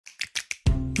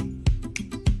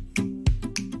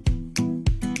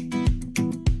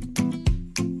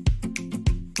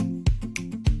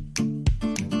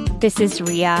This is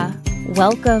Ria.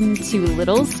 Welcome to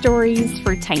Little Stories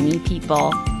for Tiny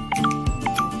People.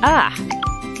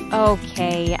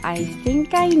 Okay, I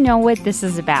think I know what this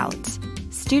is about.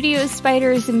 Studio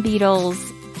spiders and beetles,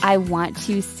 I want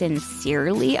to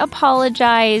sincerely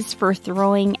apologize for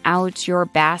throwing out your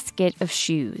basket of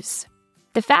shoes.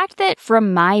 The fact that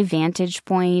from my vantage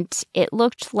point, it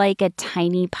looked like a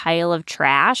tiny pile of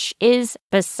trash is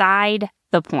beside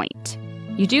the point.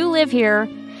 You do live here,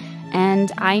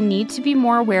 and I need to be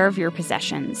more aware of your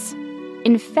possessions.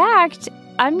 In fact,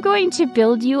 I'm going to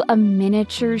build you a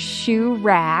miniature shoe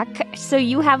rack so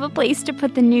you have a place to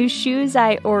put the new shoes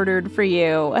I ordered for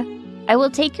you. I will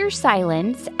take your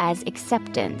silence as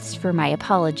acceptance for my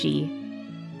apology.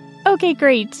 Okay,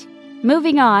 great.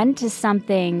 Moving on to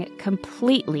something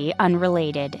completely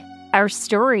unrelated. Our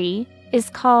story is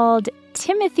called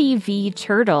Timothy v.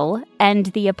 Turtle and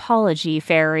the Apology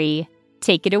Fairy.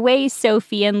 Take it away,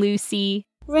 Sophie and Lucy.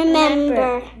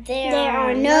 Remember, there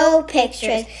are no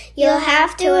pictures. You'll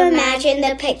have to imagine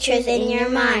the pictures in your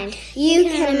mind. You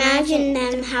can imagine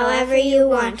them however you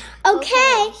want.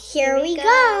 Okay, here we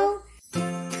go.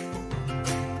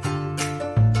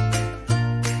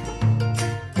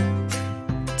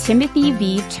 Timothy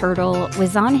v. Turtle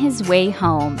was on his way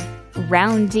home,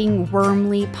 rounding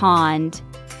Wormley Pond,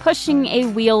 pushing a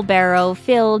wheelbarrow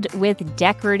filled with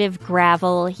decorative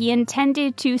gravel he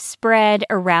intended to spread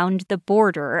around the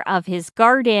border of his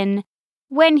garden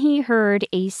when he heard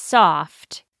a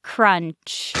soft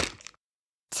crunch.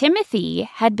 Timothy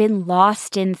had been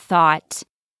lost in thought,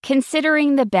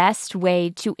 considering the best way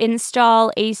to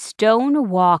install a stone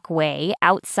walkway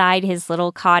outside his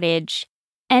little cottage.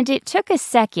 And it took a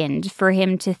second for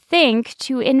him to think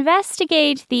to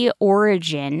investigate the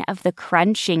origin of the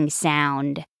crunching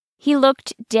sound. He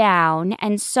looked down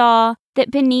and saw that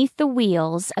beneath the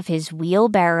wheels of his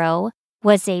wheelbarrow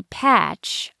was a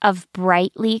patch of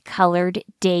brightly colored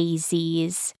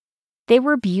daisies. They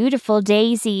were beautiful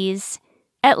daisies.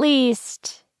 At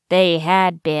least, they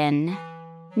had been.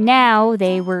 Now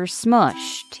they were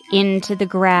smushed into the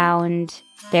ground,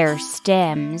 their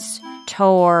stems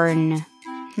torn.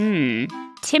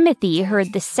 Timothy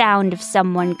heard the sound of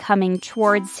someone coming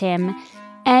towards him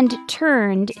and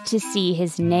turned to see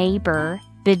his neighbor,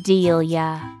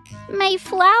 Bedelia. "My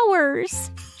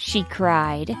flowers!" she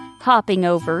cried, hopping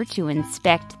over to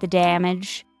inspect the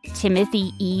damage.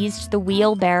 Timothy eased the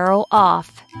wheelbarrow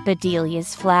off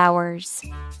Bedelia's flowers.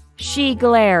 She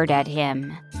glared at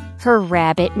him, her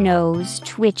rabbit nose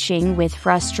twitching with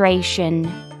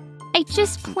frustration. "I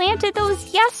just planted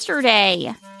those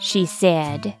yesterday," she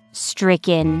said,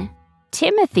 stricken.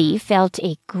 Timothy felt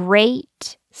a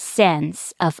great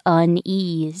sense of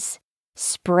unease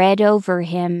spread over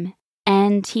him,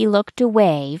 and he looked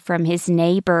away from his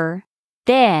neighbor.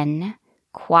 Then,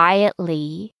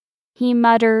 quietly, he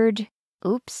muttered,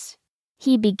 "Oops."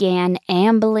 He began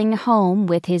ambling home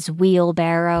with his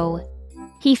wheelbarrow.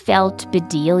 He felt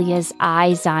Bedelia's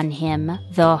eyes on him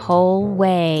the whole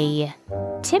way.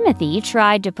 Timothy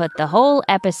tried to put the whole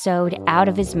episode out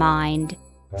of his mind.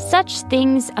 Such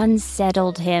things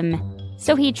unsettled him,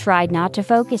 so he tried not to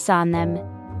focus on them.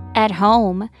 At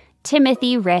home,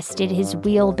 Timothy rested his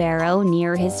wheelbarrow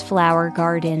near his flower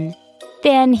garden.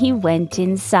 Then he went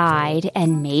inside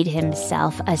and made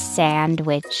himself a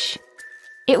sandwich.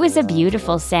 It was a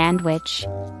beautiful sandwich.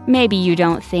 Maybe you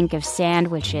don't think of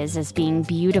sandwiches as being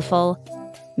beautiful.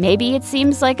 Maybe it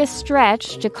seems like a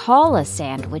stretch to call a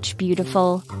sandwich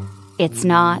beautiful. It's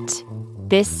not.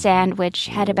 This sandwich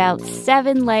had about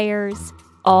 7 layers,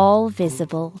 all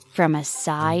visible from a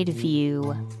side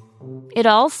view. It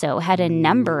also had a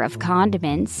number of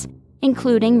condiments,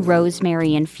 including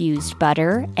rosemary-infused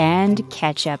butter and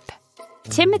ketchup.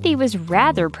 Timothy was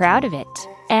rather proud of it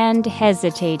and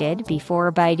hesitated before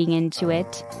biting into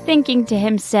it, thinking to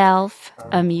himself,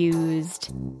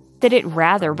 amused, that it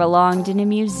rather belonged in a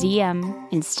museum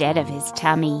instead of his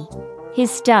tummy.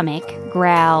 His stomach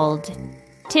growled.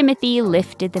 Timothy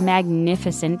lifted the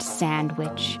magnificent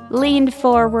sandwich, leaned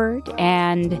forward,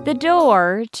 and the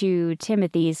door to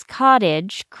Timothy's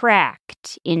cottage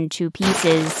cracked into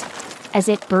pieces as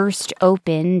it burst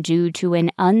open due to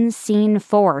an unseen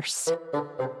force.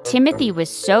 Timothy was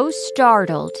so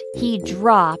startled, he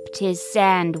dropped his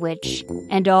sandwich,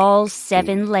 and all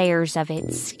 7 layers of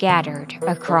it scattered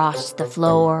across the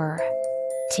floor.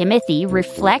 Timothy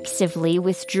reflexively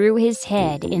withdrew his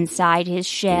head inside his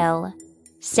shell.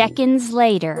 Seconds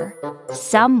later,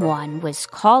 someone was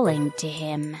calling to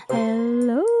him.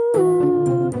 "Hello,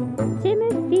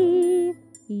 Timothy.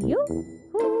 Yoo-hoo."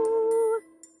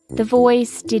 The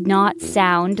voice did not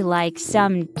sound like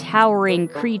some towering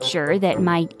creature that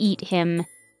might eat him.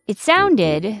 It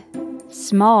sounded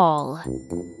small.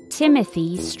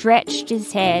 Timothy stretched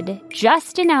his head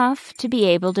just enough to be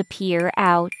able to peer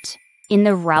out. In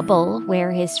the rubble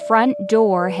where his front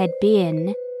door had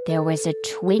been, there was a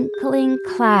twinkling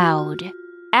cloud.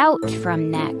 Out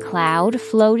from that cloud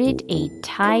floated a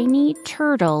tiny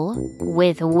turtle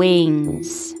with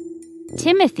wings.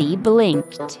 Timothy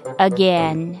blinked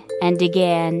again and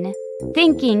again,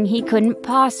 thinking he couldn't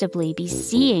possibly be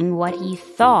seeing what he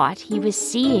thought he was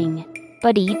seeing.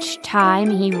 But each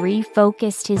time he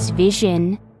refocused his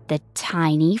vision, the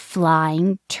tiny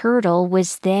flying turtle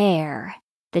was there.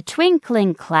 The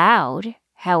twinkling cloud,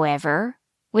 however,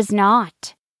 was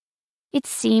not. It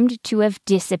seemed to have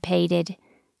dissipated,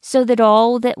 so that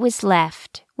all that was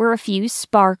left were a few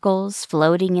sparkles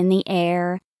floating in the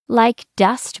air, like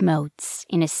dust motes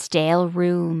in a stale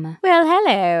room. Well,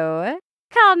 hello.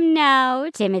 Come now,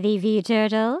 Timothy V.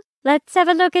 Turtle. Let's have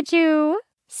a look at you,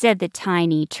 said the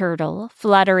tiny turtle,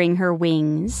 fluttering her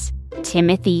wings.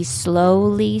 Timothy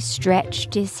slowly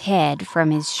stretched his head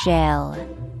from his shell.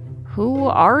 Who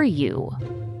are you?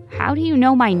 How do you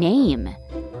know my name?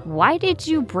 Why did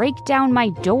you break down my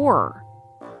door?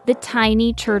 The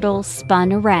tiny turtle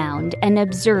spun around and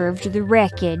observed the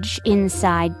wreckage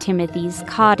inside Timothy's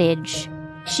cottage.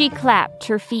 She clapped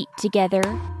her feet together,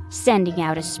 sending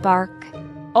out a spark.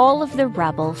 All of the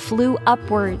rubble flew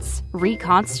upwards,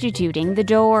 reconstituting the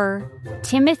door.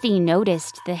 Timothy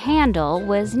noticed the handle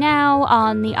was now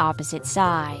on the opposite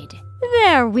side.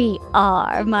 There we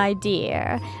are, my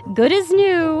dear. Good as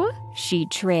new, she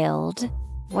trilled.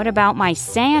 What about my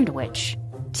sandwich?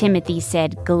 Timothy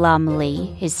said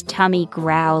glumly, his tummy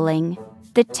growling.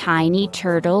 The tiny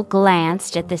turtle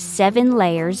glanced at the 7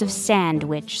 layers of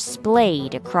sandwich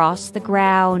splayed across the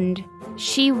ground.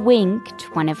 She winked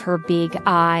one of her big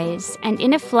eyes, and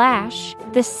in a flash,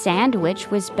 the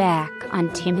sandwich was back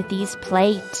on Timothy's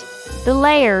plate. The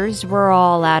layers were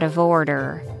all out of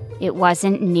order. It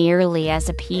wasn't nearly as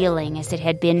appealing as it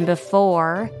had been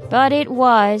before, but it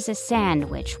was a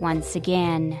sandwich once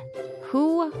again.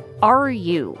 Who are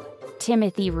you?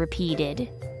 Timothy repeated.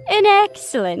 An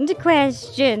excellent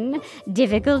question.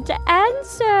 Difficult to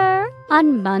answer.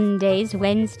 On Mondays,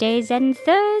 Wednesdays, and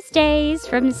Thursdays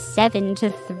from 7 to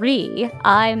 3,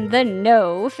 I'm the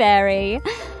No Fairy.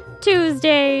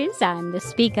 Tuesdays, I'm the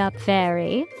Speak Up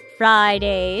Fairy.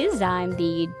 Fridays, I'm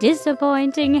the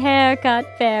Disappointing Haircut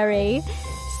Fairy.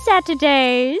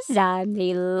 Saturdays, I'm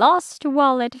the Lost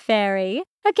Wallet Fairy.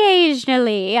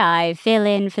 Occasionally, I fill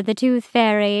in for the Tooth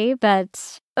Fairy,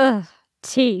 but,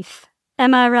 teeth.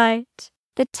 Am I right?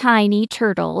 The tiny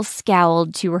turtle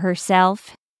scowled to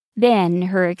herself. Then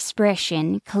her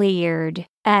expression cleared.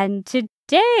 And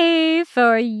today,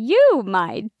 for you,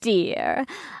 my dear,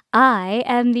 I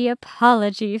am the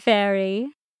Apology Fairy.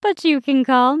 But you can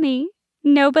call me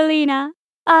Nobilina.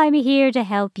 I'm here to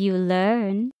help you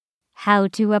learn how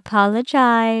to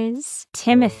apologize.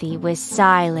 Timothy was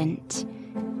silent.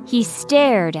 He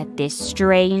stared at this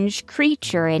strange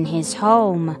creature in his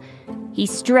home. He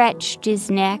stretched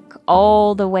his neck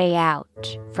all the way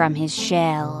out from his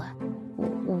shell.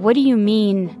 What do you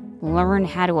mean, learn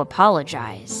how to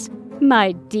apologize?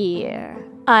 My dear,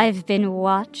 I've been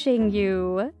watching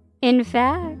you. In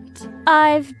fact,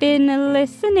 I've been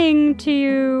listening to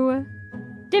you.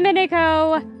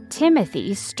 Domenico!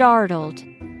 Timothy startled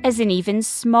as an even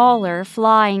smaller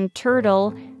flying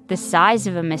turtle, the size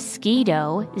of a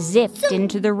mosquito, zipped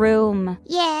into the room.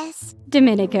 Yes.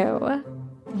 Domenico,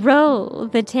 roll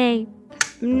the tape.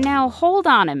 Now hold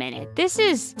on a minute.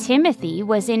 Timothy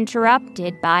was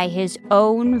interrupted by his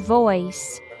own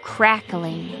voice,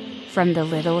 crackling from the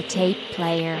little tape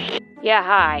player. Yeah,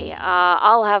 hi.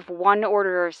 I'll have 1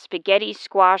 order of spaghetti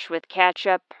squash with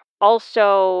ketchup.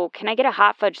 Also, can I get a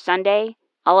hot fudge sundae?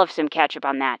 I'll have some ketchup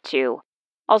on that, too.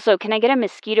 Also, can I get a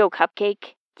mosquito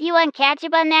cupcake? Do you want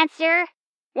ketchup on that, sir?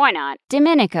 Why not?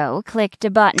 Domenico clicked a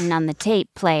button on the tape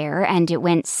player and it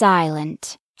went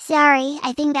silent. Sorry,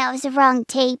 I think that was the wrong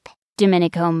tape,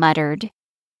 Domenico muttered.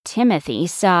 Timothy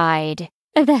sighed.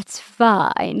 That's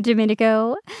fine,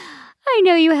 Domenico. I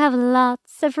know you have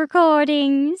lots of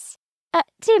recordings.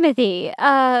 Timothy,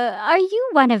 are you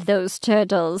one of those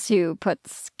turtles who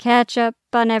puts ketchup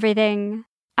on everything?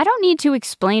 I don't need to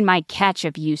explain my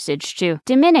ketchup usage to...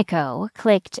 Domenico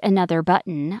clicked another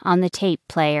button on the tape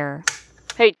player.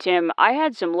 Hey, Tim, I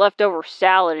had some leftover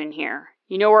salad in here.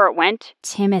 You know where it went?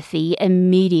 Timothy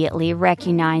immediately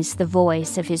recognized the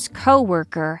voice of his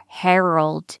coworker,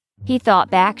 Harold. He thought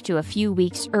back to a few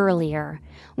weeks earlier,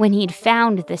 when he'd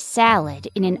found the salad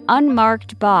in an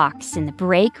unmarked box in the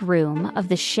break room of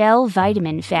the Shell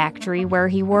vitamin factory where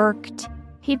he worked.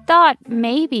 He thought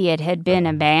maybe it had been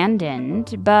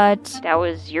abandoned, but... That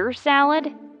was your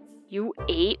salad? You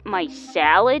ate my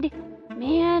salad?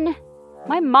 Man,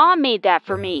 my mom made that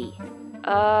for me.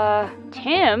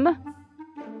 Tim?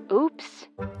 Oops.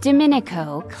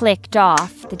 Domenico clicked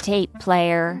off the tape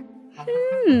player.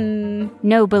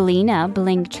 Nobilina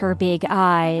blinked her big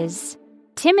eyes.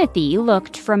 Timothy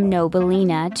looked from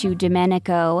Nobilina to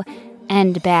Domenico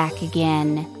and back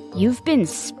again. You've been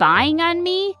spying on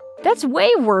me? That's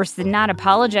way worse than not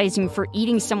apologizing for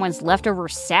eating someone's leftover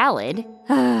salad.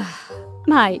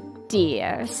 My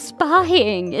dear,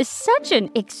 spying is such an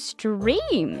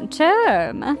extreme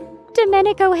term.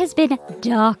 Domenico has been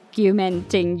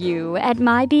documenting you at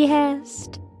my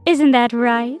behest. Isn't that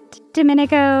right,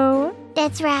 Domenico?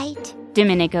 That's right,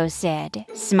 Domenico said,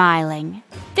 smiling.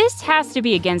 This has to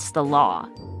be against the law.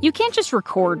 You can't just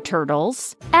record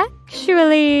turtles.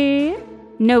 Actually...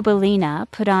 Nobilina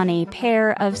put on a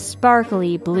pair of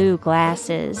sparkly blue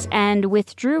glasses and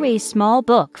withdrew a small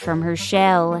book from her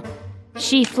shell.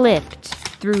 She flipped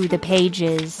through the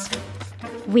pages.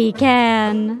 We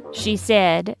can, she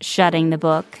said, shutting the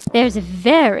book. There's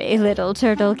very little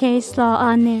turtle case law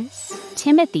on this.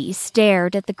 Timothy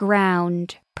stared at the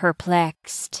ground,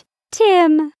 perplexed.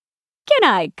 Tim. Can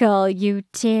I call you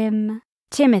Tim?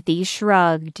 Timothy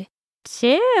shrugged.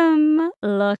 Tim,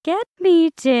 look at me,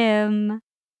 Tim.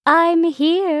 I'm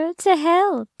here to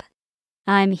help.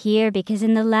 I'm here because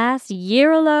in the last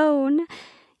year alone,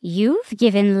 you've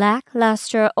given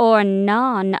lackluster or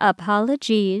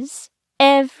non-apologies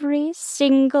every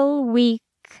single week.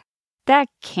 That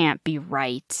can't be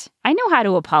right. I know how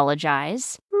to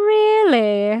apologize.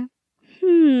 Really?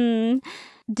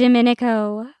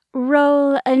 Domenico,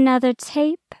 roll another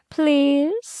tape,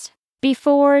 please.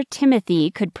 Before Timothy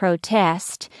could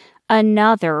protest,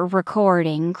 another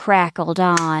recording crackled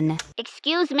on.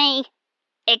 Excuse me.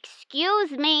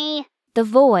 Excuse me. The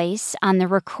voice on the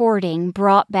recording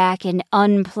brought back an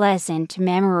unpleasant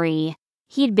memory.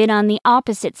 He'd been on the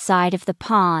opposite side of the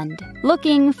pond,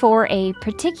 looking for a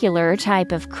particular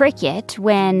type of cricket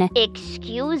when...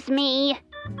 Excuse me.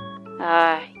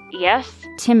 Yes?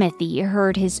 Timothy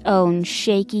heard his own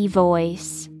shaky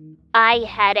voice. I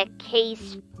had a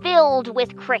case filled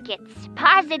with crickets,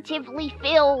 positively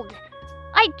filled.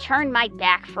 I turned my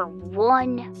back for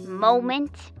one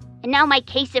moment, and now my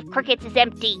case of crickets is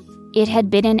empty. It had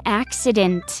been an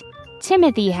accident.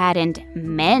 Timothy hadn't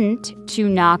meant to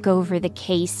knock over the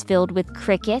case filled with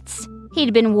crickets.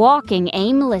 He'd been walking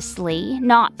aimlessly,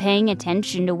 not paying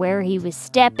attention to where he was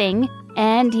stepping,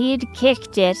 and he'd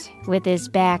kicked it with his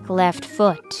back left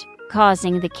foot,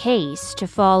 causing the case to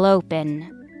fall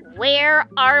open. Where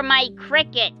are my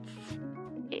crickets?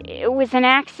 It was an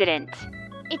accident.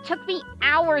 It took me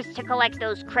hours to collect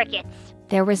those crickets.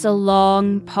 There was a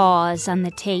long pause on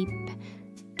the tape,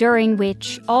 during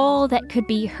which all that could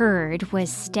be heard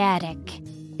was static.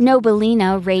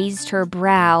 Nobilina raised her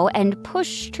brow and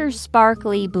pushed her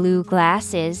sparkly blue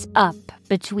glasses up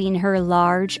between her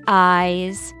large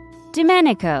eyes.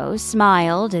 Domenico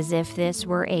smiled as if this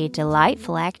were a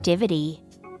delightful activity.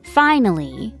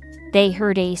 Finally, they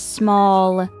heard a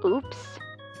small oops.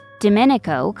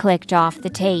 Domenico clicked off the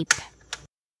tape.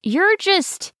 You're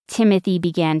just... Timothy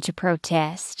began to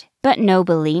protest, but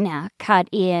Nobilina cut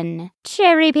in.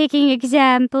 Cherry-picking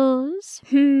examples?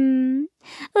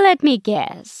 Let me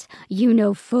guess. You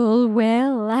know full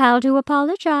well how to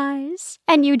apologize,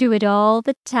 and you do it all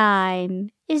the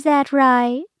time. Is that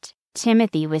right?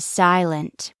 Timothy was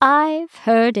silent. I've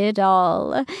heard it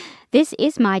all. This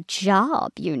is my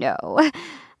job, you know.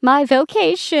 My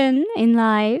vocation in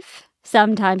life.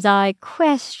 Sometimes I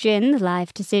question the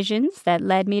life decisions that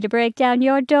led me to break down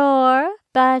your door.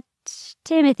 But,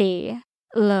 Timothy,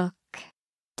 look.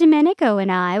 Domenico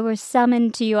and I were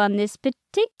summoned to you on this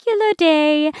particular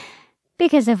day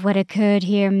because of what occurred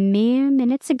here mere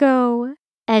minutes ago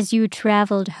as you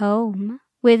traveled home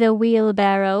with a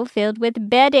wheelbarrow filled with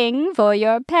bedding for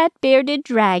your pet bearded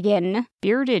dragon.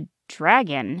 Bearded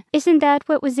dragon? Isn't that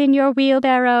what was in your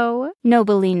wheelbarrow?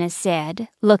 Nobilina said,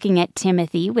 looking at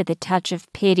Timothy with a touch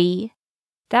of pity.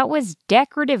 That was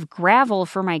decorative gravel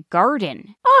for my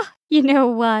garden. Ah, you know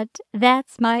what?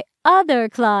 That's my other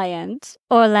client,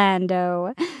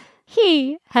 Orlando.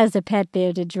 He has a pet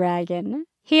bearded dragon.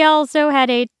 He also had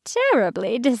a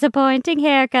terribly disappointing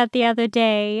haircut the other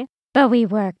day, but we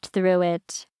worked through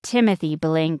it. Timothy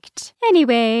blinked.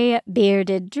 Anyway,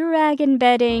 bearded dragon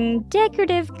bedding,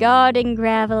 decorative garden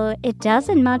gravel, it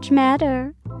doesn't much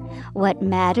matter. What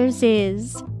matters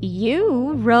is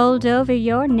you rolled over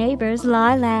your neighbor's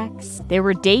lilacs. They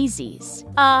were daisies.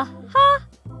 Aha!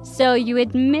 So you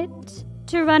admit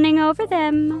to running over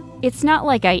them. It's not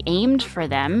like I aimed for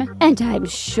them. And I'm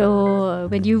sure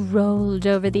when you rolled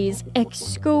over these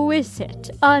exquisite,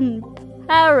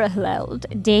 unparalleled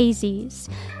daisies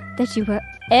that you were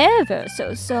ever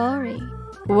so sorry.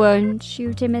 Weren't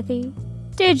you, Timothy?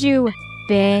 Did you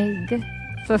beg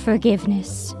for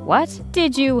forgiveness? What?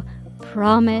 Did you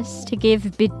promise to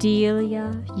give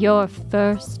Bedelia your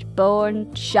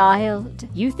firstborn child?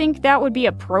 You think that would be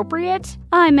appropriate?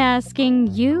 I'm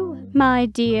asking you, my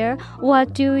dear,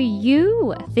 what do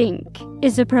you think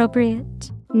is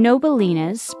appropriate?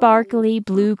 Nobilina's sparkly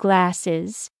blue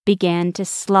glasses began to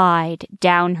slide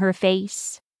down her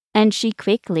face, and she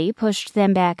quickly pushed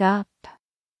them back up.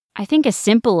 I think a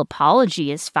simple apology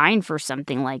is fine for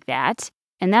something like that,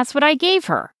 and that's what I gave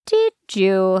her. Did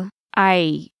you?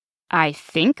 I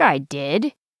think I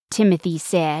did, Timothy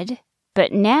said,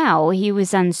 but now he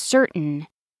was uncertain.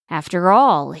 After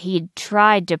all, he'd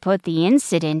tried to put the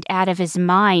incident out of his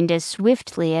mind as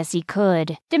swiftly as he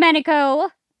could.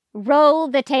 Domenico, roll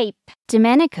the tape.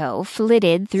 Domenico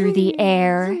flitted through the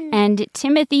air, and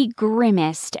Timothy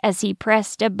grimaced as he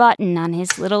pressed a button on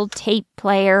his little tape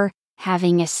player,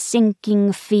 having a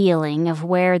sinking feeling of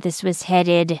where this was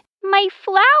headed. My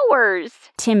flowers,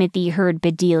 Timothy heard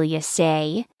Bedelia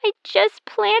say. I just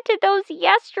planted those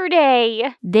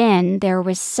yesterday. Then there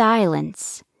was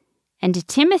silence, and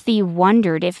Timothy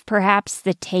wondered if perhaps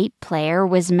the tape player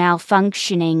was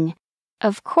malfunctioning.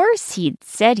 Of course he'd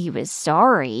said he was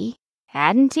sorry,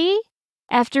 hadn't he?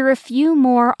 After a few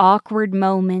more awkward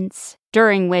moments,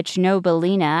 during which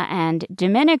Nobilina and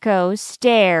Domenico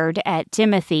stared at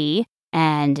Timothy,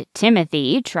 and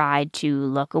Timothy tried to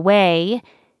look away,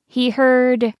 he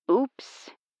heard, "Oops."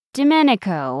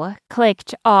 Domenico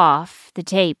clicked off the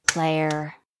tape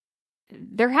player.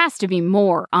 There has to be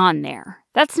more on there.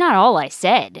 That's not all I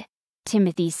said,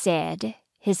 Timothy said,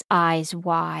 his eyes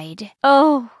wide.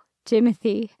 Oh,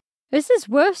 Timothy, this is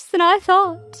worse than I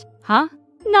thought. Huh?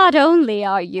 Not only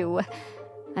are you,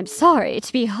 I'm sorry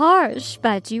to be harsh,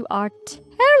 but you are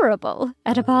terrible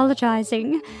at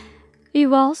apologizing.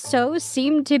 You also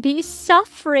seem to be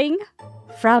suffering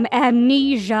from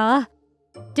amnesia.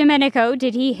 Domenico,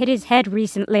 did he hit his head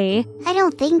recently? I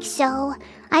don't think so.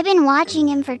 I've been watching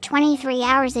him for 23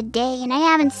 hours a day, and I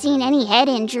haven't seen any head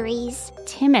injuries.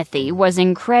 Timothy was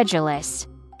incredulous.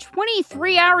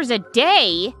 23 hours a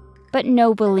day? But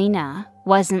Nobilina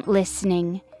wasn't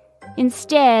listening.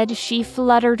 Instead, she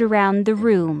fluttered around the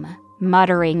room,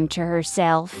 muttering to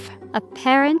herself.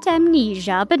 Apparent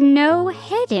amnesia, but no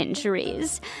head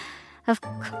injuries. Of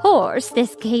course,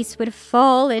 this case would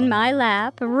fall in my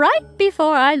lap right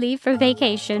before I leave for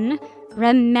vacation.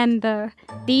 Remember,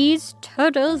 these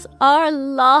turtles are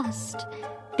lost.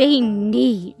 They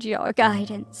need your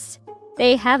guidance.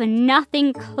 They have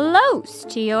nothing close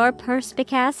to your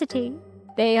perspicacity.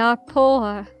 They are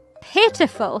poor,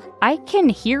 pitiful. I can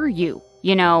hear you,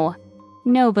 you know.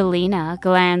 Nobilina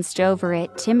glanced over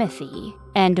at Timothy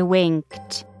and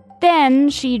winked. Then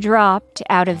she dropped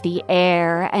out of the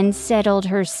air and settled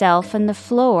herself on the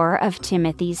floor of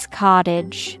Timothy's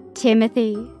cottage.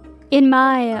 Timothy, in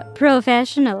my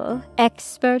professional,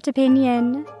 expert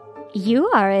opinion, you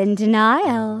are in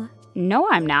denial. No,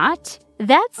 I'm not.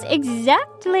 That's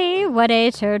exactly what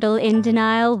a turtle in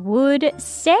denial would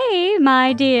say,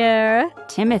 my dear.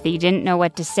 Timothy didn't know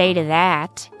what to say to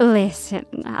that. Listen,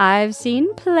 I've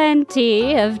seen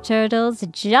plenty of turtles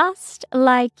just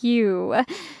like you.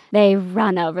 They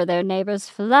run over their neighbors'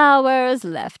 flowers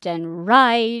left and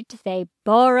right. They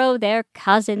borrow their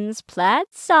cousins' plaid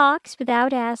socks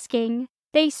without asking.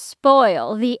 They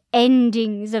spoil the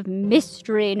endings of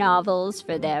mystery novels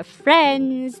for their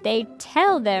friends. They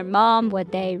tell their mom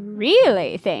what they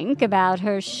really think about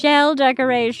her shell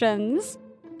decorations.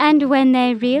 And when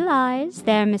they realize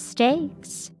their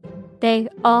mistakes, they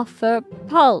offer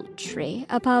paltry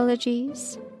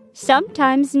apologies,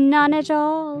 sometimes none at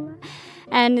all,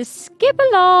 and skip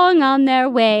along on their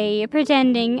way,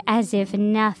 pretending as if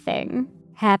nothing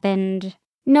happened.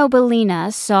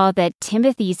 Nobilina saw that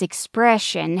Timothy's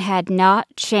expression had not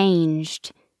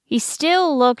changed. He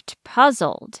still looked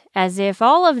puzzled, as if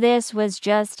all of this was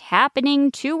just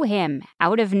happening to him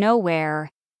out of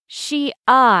nowhere. She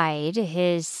eyed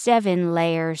his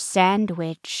 7-layer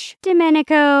sandwich.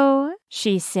 Domenico,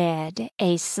 she said,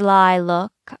 a sly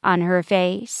look on her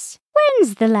face.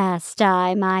 When's the last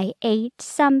time I ate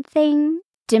something?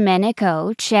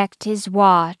 Domenico checked his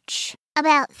watch.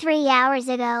 About 3 hours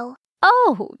ago.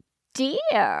 Oh,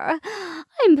 dear.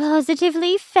 I'm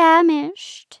positively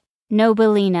famished.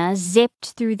 Nobilina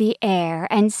zipped through the air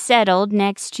and settled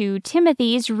next to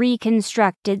Timothy's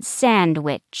reconstructed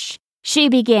sandwich. She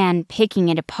began picking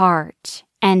it apart,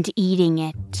 and eating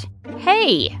it.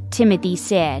 "Hey," Timothy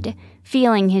said,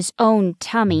 feeling his own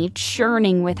tummy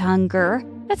churning with hunger.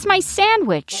 "That's my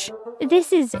sandwich."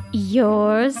 This is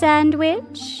your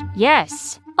sandwich?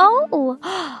 "Yes." Oh,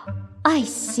 I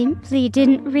simply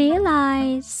didn't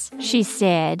realize, she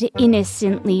said,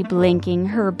 innocently blinking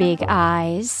her big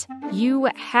eyes. "You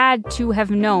had to have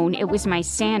known it was my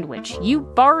sandwich. You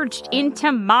barged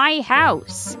into my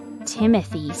house."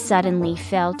 Timothy suddenly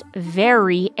felt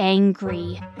very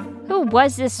angry. Who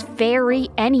was this fairy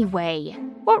anyway?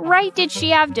 What right did she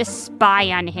have to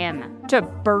spy on him? To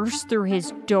burst through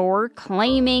his door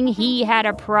claiming he had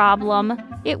a problem?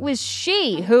 It was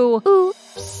she who—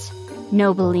 "Oops,"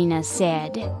 Nobilina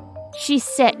said. She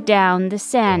set down the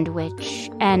sandwich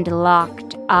and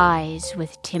locked eyes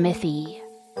with Timothy.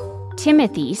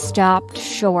 Timothy stopped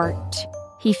short.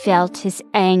 He felt his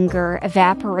anger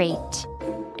evaporate,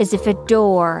 as if a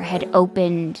door had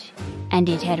opened and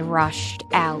it had rushed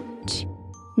out.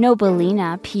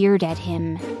 Nobilina peered at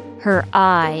him, her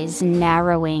eyes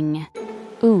narrowing.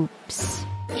 "Oops,"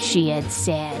 she had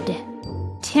said.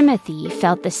 Timothy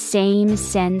felt the same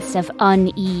sense of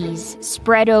unease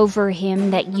spread over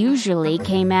him that usually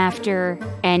came after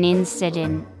an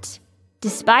incident.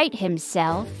 Despite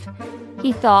himself,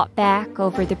 he thought back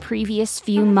over the previous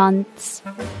few months.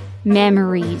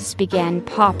 Memories began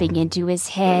popping into his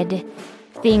head.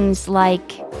 Things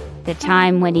like the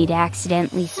time when he'd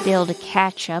accidentally spilled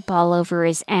ketchup all over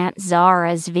his Aunt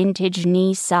Zara's vintage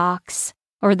knee socks,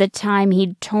 or the time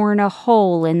he'd torn a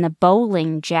hole in the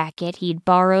bowling jacket he'd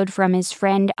borrowed from his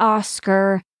friend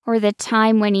Oscar, or the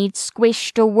time when he'd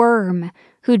squished a worm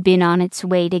who'd been on its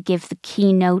way to give the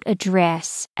keynote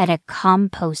address at a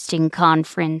composting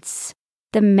conference.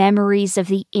 The memories of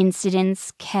the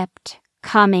incidents kept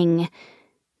coming,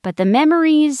 but the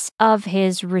memories of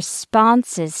his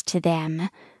responses to them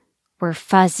were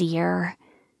fuzzier.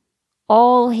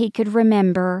 All he could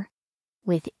remember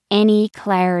with any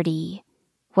clarity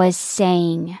was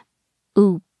saying,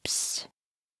 "Oops."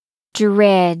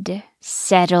 Dread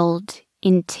settled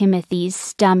in Timothy's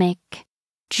stomach,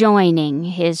 joining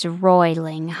his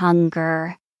roiling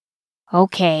hunger.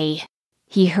 "Okay,"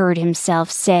 he heard himself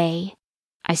say.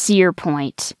 "I see your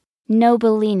point."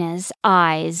 Nobilina's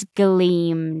eyes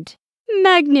gleamed.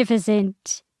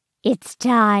 "Magnificent. It's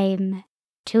time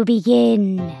to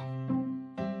begin."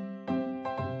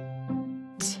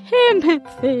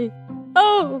 "Timothy!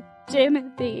 Oh,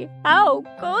 Timothy, how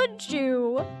could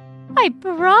you? I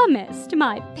promised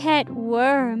my pet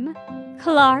worm,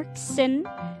 Clarkson,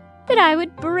 that I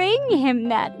would bring him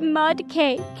that mud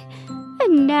cake,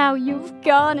 and now you've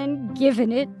gone and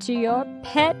given it to your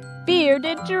pet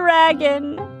bearded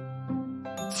dragon."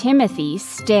 Timothy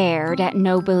stared at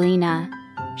Nobilina.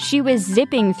 She was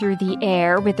zipping through the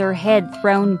air with her head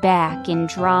thrown back in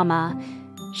drama.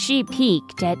 She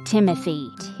peeked at Timothy.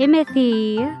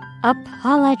 "Timothy,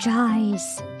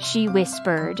 apologize," she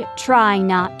whispered, trying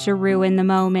not to ruin the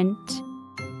moment.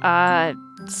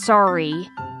 Sorry."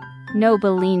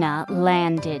 Nobilina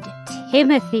landed.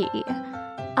 "Timothy,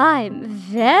 I'm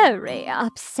very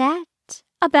upset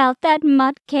about that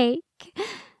mud cake.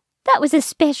 That was a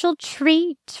special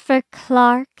treat for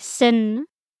Clarkson."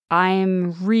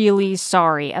 "I'm really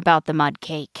sorry about the mud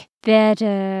cake."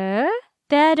 Better.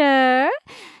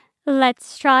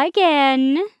 Let's try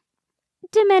again.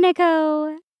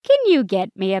 Domenico, can you get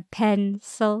me a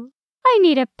pencil? I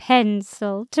need a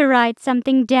pencil to write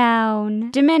something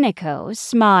down." Domenico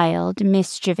smiled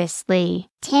mischievously.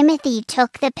 Timothy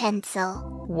took the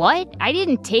pencil. "What? I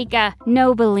didn't take a—"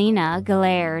 Nobilina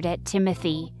glared at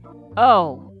Timothy.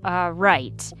 "Oh,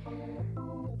 right.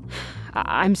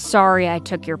 I'm sorry I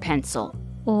took your pencil."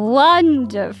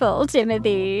 "Wonderful,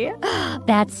 Timothy.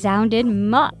 That sounded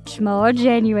much more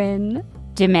genuine."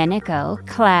 Domenico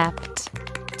clapped.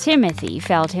 Timothy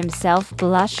felt himself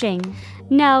blushing.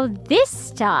 "Now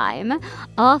this time,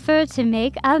 offer to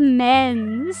make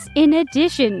amends in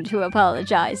addition to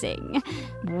apologizing."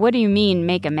 "What do you mean,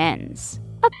 make amends?"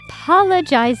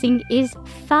 "Apologizing is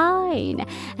fine,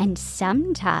 and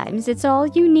sometimes it's all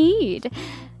you need.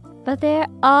 But there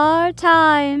are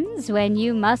times when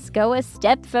you must go a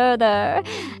step further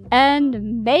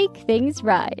and make things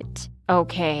right."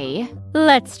 "Okay."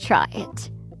 "Let's try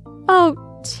it." "Oh,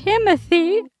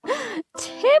 Timothy!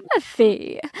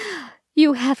 Timothy!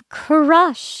 You have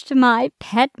crushed my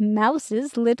pet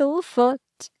mouse's little foot.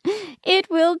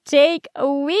 It will take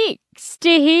weeks to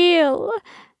heal.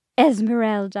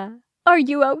 Esmeralda, are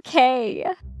you okay?"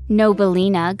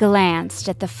 Nobilina glanced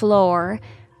at the floor,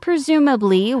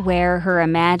 presumably where her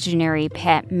imaginary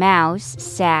pet mouse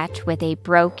sat with a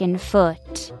broken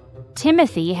foot.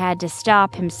 Timothy had to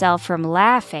stop himself from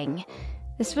laughing.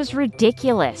 This was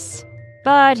ridiculous.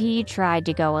 But he tried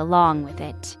to go along with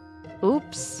it.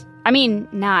 Oops. I mean,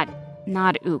 not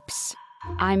oops.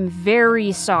 I'm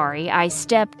very sorry I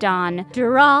stepped on...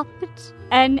 Dropped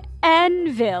an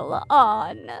anvil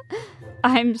on.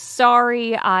 I'm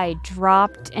sorry I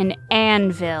dropped an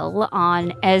anvil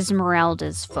on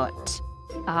Esmeralda's foot.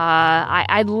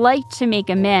 I'd like to make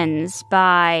amends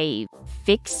by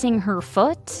fixing her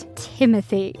foot.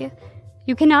 Timothy,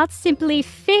 you cannot simply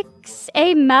fix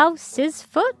a mouse's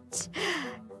foot.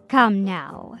 Come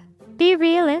now, be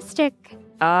realistic.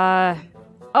 I'd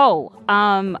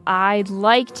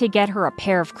like to get her a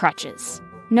pair of crutches.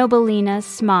 Nobilina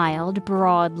smiled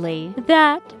broadly.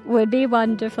 That would be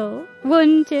wonderful,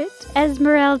 wouldn't it,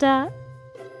 Esmeralda?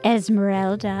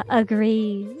 Esmeralda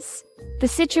agrees. The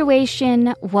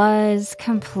situation was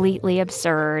completely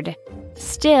absurd.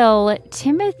 Still,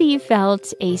 Timothy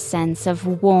felt a sense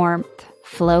of warmth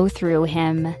flow through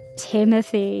him.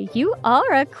 Timothy, you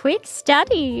are a quick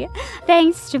study.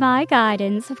 Thanks to my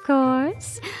guidance, of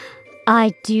course.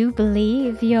 I do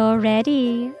believe you're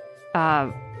ready.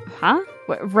 Huh?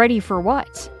 Ready for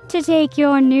what? To take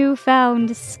your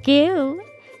newfound skill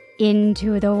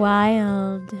into the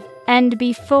wild. And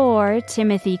before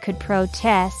Timothy could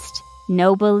protest,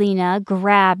 Nobilina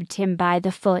grabbed him by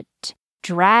the foot,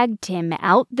 dragged him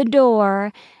out the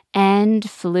door, and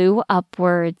flew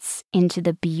upwards into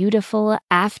the beautiful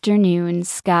afternoon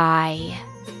sky.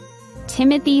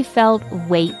 Timothy felt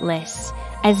weightless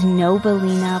as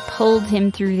Nobilina pulled him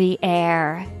through the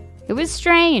air. It was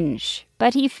strange,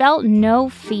 but he felt no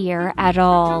fear at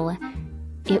all.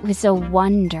 It was a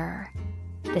wonder.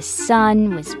 The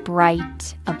sun was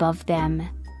bright above them.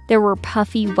 There were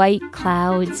puffy white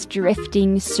clouds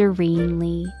drifting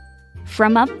serenely.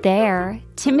 From up there,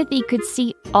 Timothy could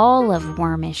see all of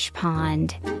Wormish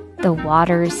Pond. The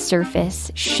water's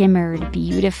surface shimmered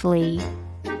beautifully.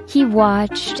 He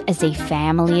watched as a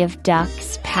family of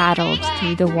ducks paddled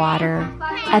through the water.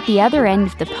 At the other end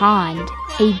of the pond,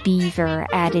 a beaver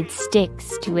added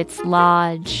sticks to its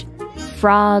lodge.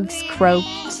 Frogs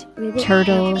croaked,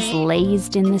 turtles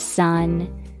lazed in the sun.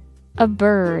 A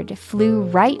bird flew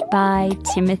right by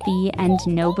Timothy and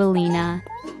Nobilina,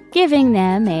 giving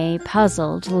them a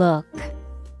puzzled look.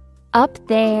 Up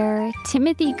there,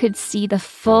 Timothy could see the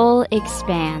full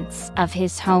expanse of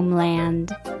his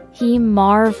homeland. He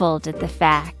marveled at the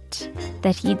fact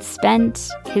that he'd spent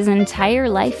his entire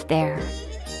life there,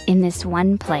 in this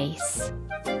one place.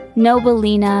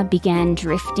 Nobilina began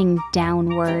drifting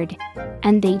downward,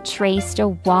 and they traced a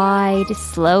wide,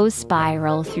 slow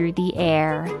spiral through the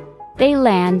air. They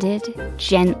landed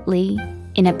gently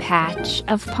in a patch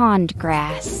of pond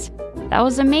grass. That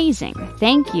was amazing.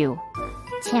 Thank you.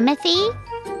 Timothy?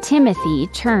 Timothy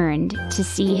turned to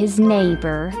see his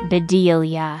neighbor,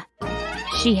 Bedelia.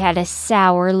 She had a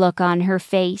sour look on her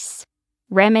face,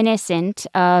 reminiscent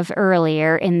of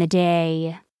earlier in the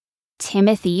day.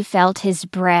 Timothy felt his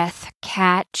breath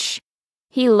catch.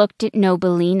 He looked at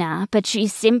Nobilina, but she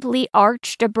simply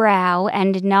arched a brow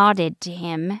and nodded to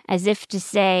him, as if to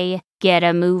say, "Get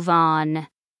a move on."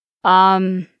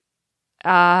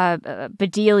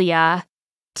 Bedelia.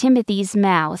 Timothy's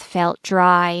mouth felt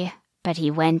dry, but he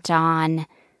went on.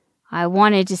 "I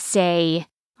wanted to say,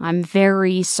 I'm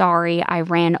very sorry I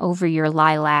ran over your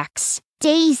lilacs."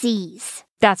 Daisies.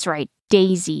 That's right,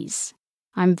 daisies.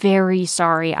 I'm very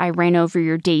sorry I ran over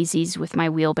your daisies with my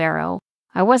wheelbarrow.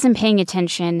 I wasn't paying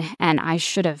attention, and I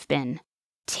should have been.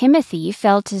 Timothy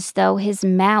felt as though his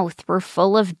mouth were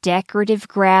full of decorative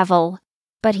gravel,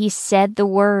 but he said the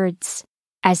words,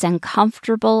 as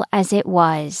uncomfortable as it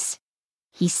was.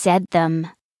 He said them.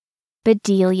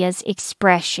 Bedelia's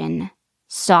expression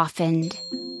softened.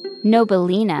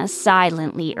 Nobilina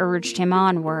silently urged him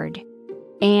onward.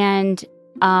 And,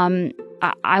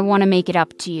 I want to make it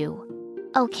up to you.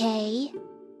 Okay.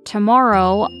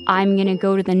 Tomorrow, I'm gonna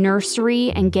go to the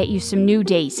nursery and get you some new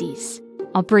daisies.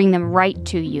 I'll bring them right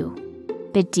to you.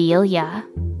 Bedelia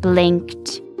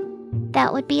blinked.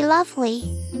 That would be lovely.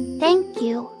 Thank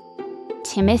you.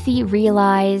 Timothy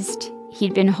realized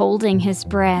he'd been holding his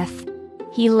breath.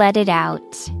 He let it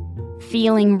out,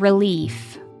 feeling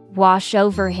relief wash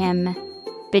over him.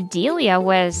 Bedelia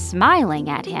was smiling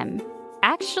at him.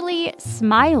 Actually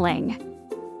smiling.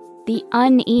 The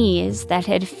unease that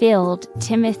had filled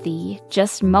Timothy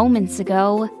just moments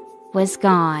ago was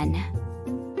gone.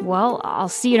 Well, I'll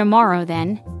see you tomorrow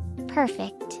then.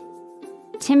 Perfect.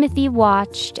 Timothy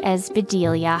watched as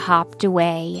Bedelia hopped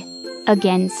away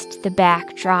against the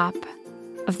backdrop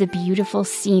of the beautiful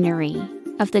scenery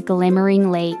of the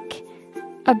glimmering lake,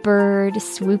 a bird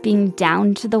swooping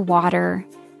down to the water,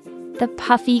 the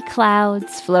puffy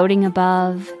clouds floating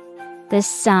above, the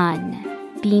sun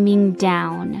beaming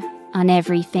down on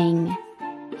everything.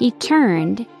 He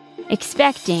turned,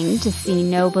 expecting to see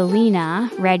Nobilina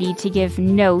ready to give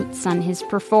notes on his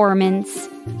performance.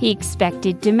 He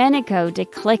expected Domenico to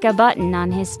click a button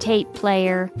on his tape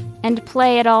player and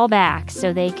play it all back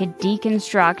so they could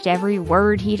deconstruct every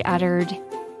word he'd uttered.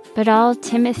 But all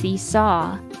Timothy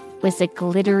saw was a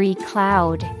glittery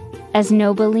cloud as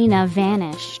Nobilina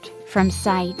vanished from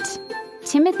sight.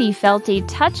 Timothy felt a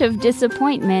touch of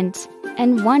disappointment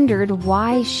and wondered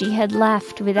why she had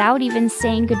left without even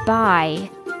saying goodbye.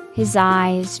 His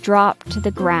eyes dropped to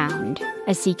the ground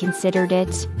as he considered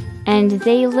it, and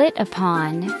they lit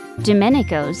upon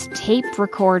Domenico's tape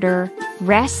recorder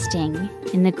resting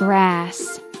in the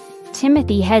grass.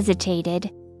 Timothy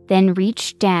hesitated, then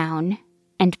reached down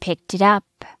and picked it up.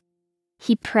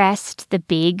 He pressed the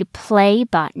big play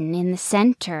button in the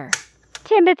center.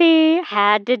 Timothy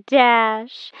had to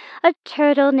dash. A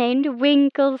turtle named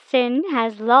Winkleson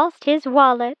has lost his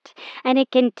wallet, and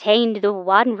it contained the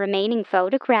one remaining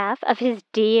photograph of his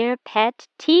dear pet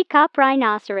teacup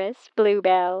rhinoceros,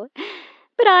 Bluebell.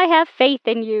 But I have faith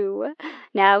in you.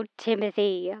 Now,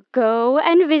 Timothy, go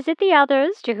and visit the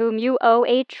others to whom you owe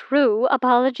a true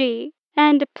apology.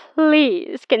 And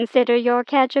please consider your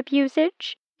ketchup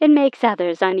usage. It makes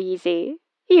others uneasy.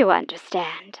 You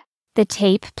understand. The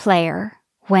tape player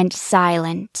went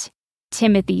silent.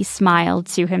 Timothy smiled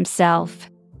to himself.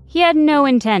 He had no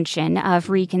intention of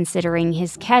reconsidering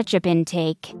his ketchup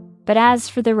intake, but as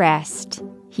for the rest,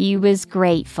 he was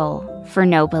grateful for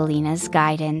Nobilina's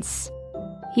guidance.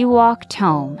 He walked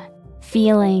home,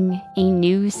 feeling a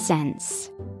new sense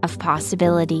of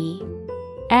possibility.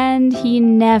 And he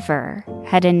never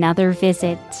had another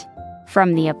visit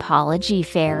from the Apology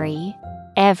Fairy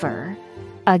ever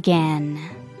again.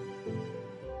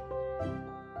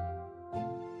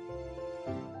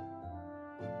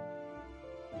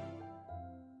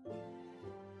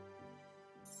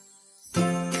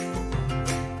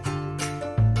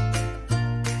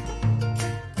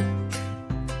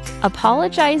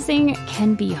 Apologizing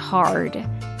can be hard.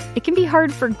 It can be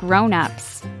hard for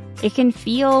grown-ups. It can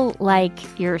feel like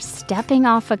you're stepping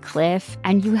off a cliff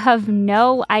and you have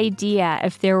no idea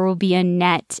if there will be a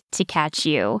net to catch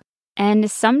you.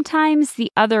 And sometimes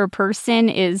the other person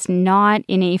is not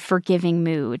in a forgiving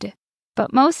mood.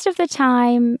 But most of the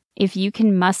time, if you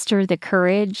can muster the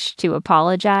courage to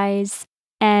apologize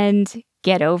and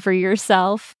get over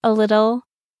yourself a little,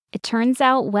 it turns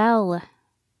out well.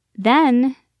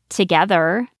 Then,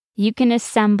 together, you can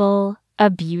assemble a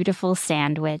beautiful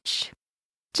sandwich.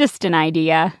 Just an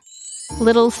idea.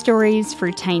 Little Stories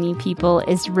for Tiny People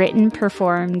is written,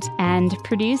 performed, and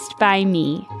produced by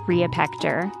me, Rhea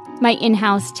Pector. My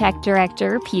in-house tech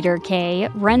director, Peter Kay,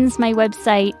 runs my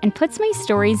website and puts my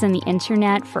stories on the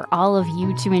internet for all of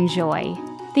you to enjoy.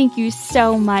 Thank you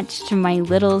so much to my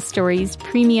Little Stories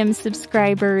premium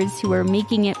subscribers who are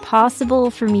making it possible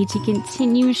for me to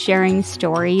continue sharing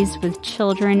stories with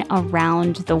children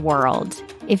around the world.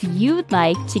 If you'd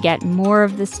like to get more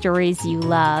of the stories you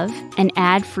love, an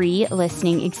ad-free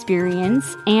listening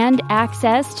experience, and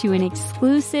access to an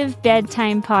exclusive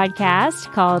bedtime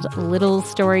podcast called Little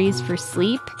Stories for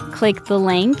Sleep, click the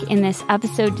link in this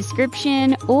episode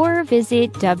description or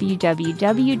visit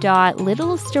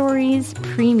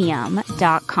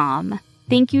www.littlestoriespremium.com.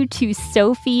 Thank you to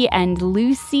Sophie and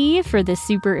Lucy for the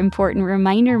super important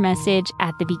reminder message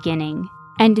at the beginning.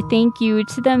 And thank you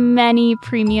to the many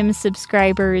premium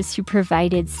subscribers who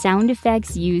provided sound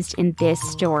effects used in this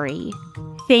story.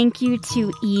 Thank you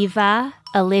to Eva,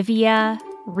 Olivia,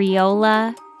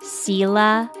 Riola,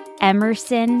 Sela,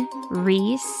 Emerson,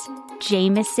 Reese,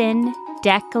 Jameson,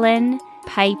 Declan,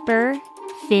 Piper,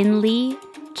 Finley,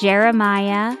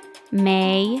 Jeremiah,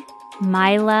 May,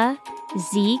 Mila,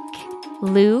 Zeke,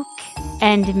 Luke,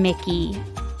 and Mickey.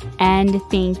 And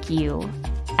thank you,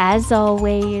 as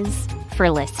always, for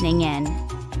listening in.